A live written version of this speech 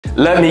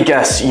Let me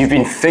guess, you've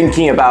been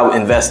thinking about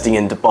investing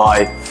in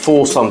Dubai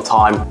for some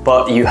time,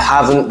 but you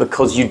haven't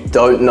because you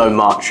don't know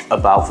much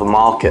about the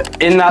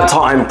market. In that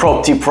time,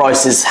 property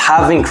prices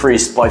have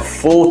increased by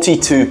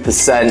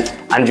 42%,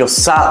 and you're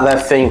sat there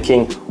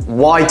thinking,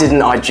 why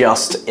didn't I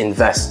just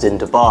invest in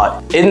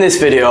Dubai? In this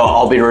video,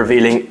 I'll be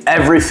revealing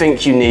everything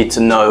you need to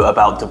know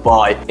about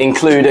Dubai,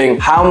 including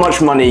how much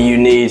money you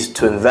need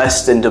to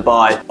invest in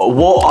Dubai,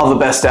 what are the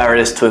best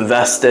areas to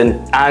invest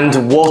in,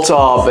 and what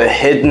are the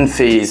hidden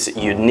fees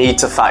you need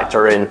to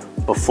factor in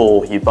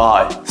before you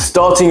buy.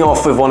 Starting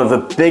off with one of the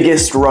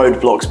biggest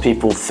roadblocks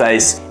people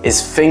face is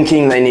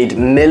thinking they need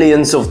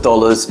millions of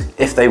dollars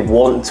if they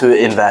want to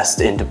invest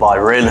in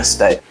Dubai real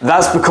estate.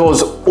 That's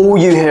because all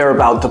you hear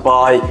about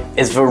Dubai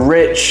is the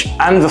rich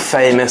and the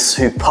famous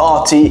who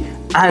party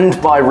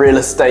and buy real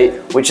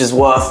estate, which is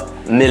worth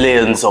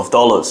millions of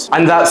dollars.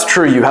 And that's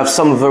true, you have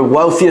some of the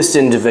wealthiest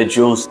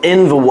individuals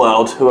in the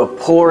world who are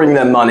pouring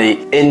their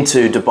money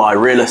into Dubai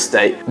real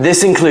estate.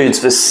 This includes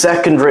the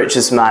second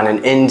richest man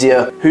in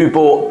India, who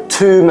bought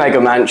 2 mega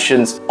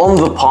mansions on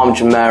the Palm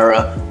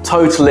Jumeirah,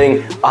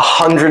 totaling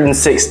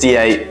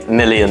 $168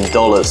 million.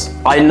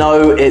 I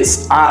know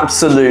it's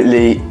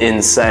absolutely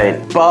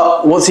insane,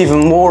 but what's even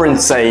more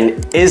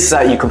insane is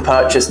that you can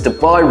purchase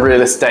Dubai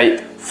real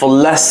estate for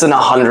less than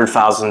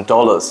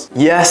 $100,000.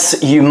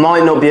 Yes, you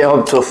might not be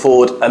able to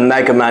afford a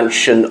mega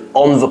mansion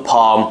on the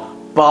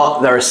Palm, but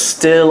there are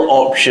still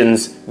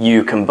options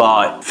you can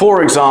buy.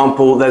 For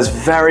example, there's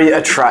very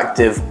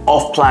attractive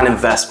off-plan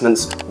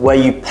investments where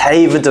you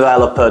pay the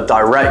developer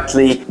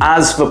directly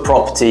as the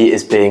property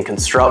is being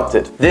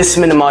constructed. This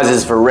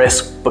minimizes the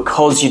risk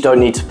because you don't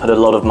need to put a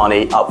lot of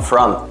money up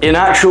front. In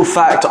actual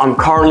fact, I'm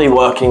currently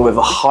working with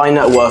a high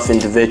net worth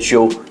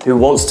individual who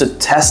wants to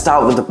test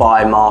out the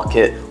Dubai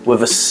market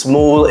with a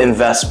small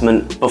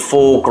investment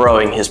before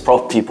growing his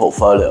property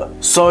portfolio.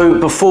 So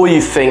before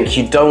you think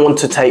you don't want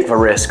to take the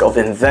risk of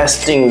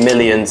investing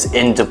millions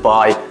in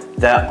Dubai,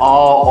 there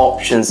are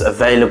options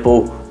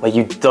available where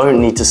you don't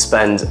need to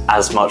spend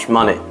as much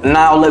money.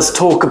 Now let's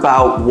talk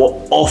about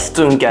what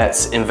often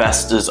gets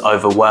investors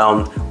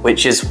overwhelmed,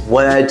 which is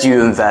where do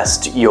you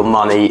invest your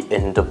money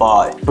in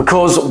Dubai?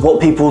 Because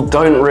what people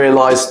don't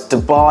realize,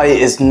 Dubai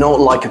is not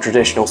like a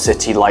traditional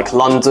city like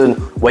London,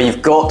 where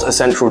you've got a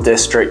central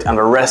district and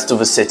the rest of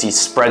the city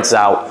spreads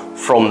out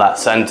from that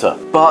center.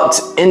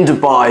 But in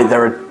Dubai,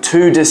 there are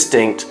two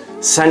distinct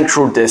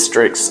central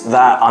districts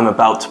that I'm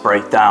about to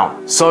break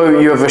down.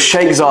 So you have the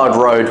Sheikh Zayed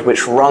Road,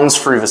 which runs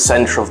through the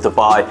center of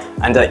Dubai,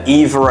 and at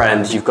either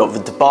end you've got the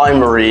Dubai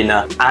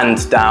Marina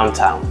and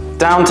downtown.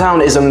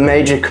 Downtown is a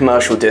major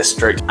commercial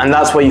district, and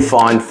that's where you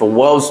find the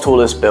world's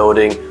tallest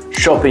building,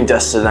 shopping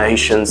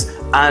destinations,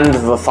 and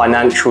the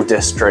financial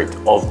district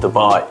of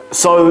Dubai.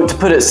 So to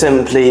put it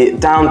simply,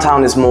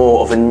 downtown is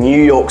more of a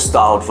New York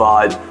styled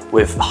vibe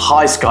with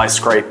high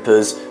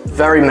skyscrapers,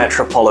 very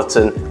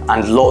metropolitan,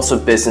 and lots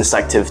of business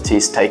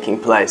activities taking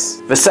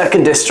place. The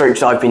second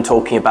district I've been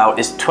talking about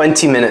is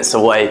 20 minutes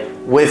away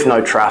with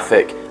no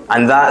traffic,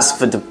 and that's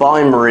the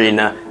Dubai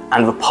Marina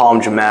and the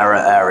Palm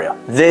Jumeirah area.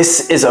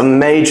 This is a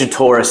major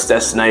tourist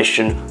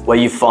destination where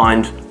you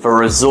find the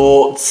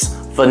resorts,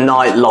 the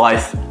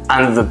nightlife,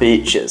 and the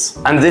beaches.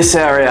 And this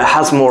area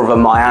has more of a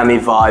Miami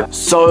vibe.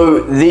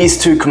 So these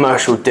two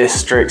commercial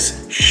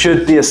districts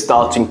should be a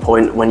starting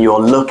point when you are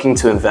looking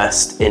to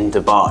invest in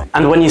Dubai.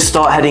 And when you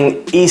start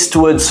heading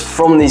eastwards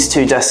from these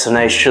two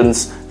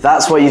destinations,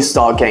 that's where you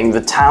start getting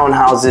the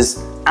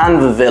townhouses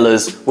and the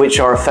villas, which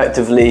are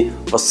effectively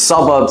the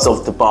suburbs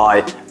of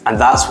Dubai, and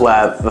that's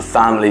where the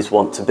families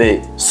want to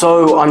be.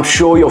 So I'm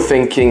sure you're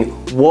thinking,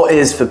 what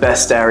is the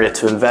best area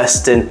to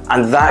invest in?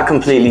 And that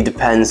completely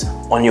depends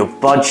on your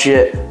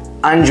budget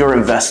and your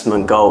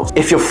investment goals.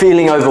 If you're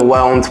feeling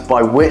overwhelmed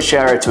by which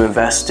area to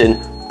invest in,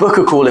 book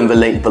a call in the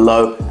link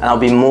below and I'll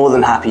be more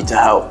than happy to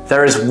help.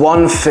 There is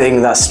one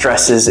thing that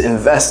stresses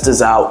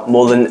investors out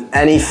more than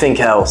anything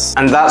else,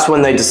 and that's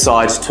when they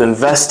decide to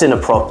invest in a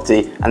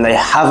property and they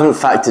haven't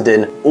factored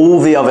in all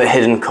the other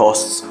hidden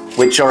costs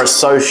which are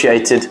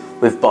associated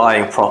with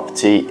buying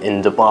property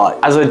in Dubai.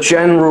 As a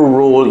general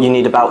rule, you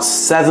need about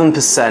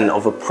 7%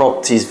 of a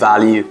property's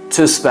value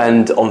to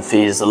spend on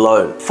fees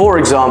alone. For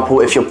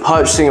example, if you're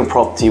purchasing a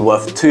property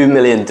worth 2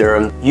 million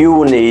dirhams, you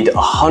will need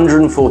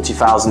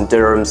 140,000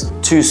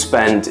 dirhams to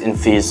spend in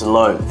fees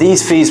alone.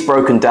 These fees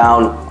broken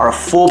down are a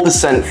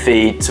 4%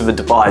 fee to the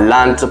Dubai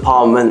Land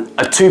Department,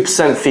 a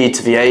 2% fee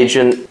to the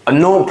agent, a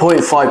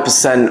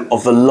 0.5%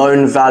 of the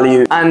loan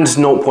value, and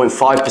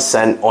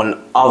 0.5%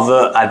 on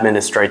other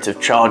administrative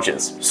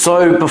charges.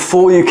 So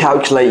before you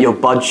calculate your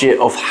budget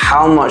of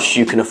how much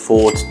you can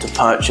afford to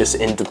purchase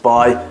in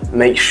Dubai,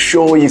 make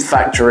sure you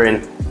factor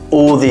in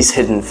all these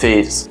hidden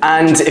fees.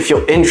 And if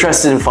you're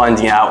interested in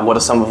finding out what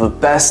are some of the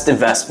best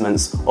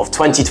investments of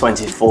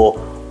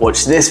 2024,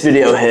 watch this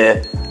video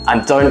here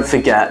and don't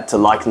forget to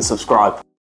like and subscribe.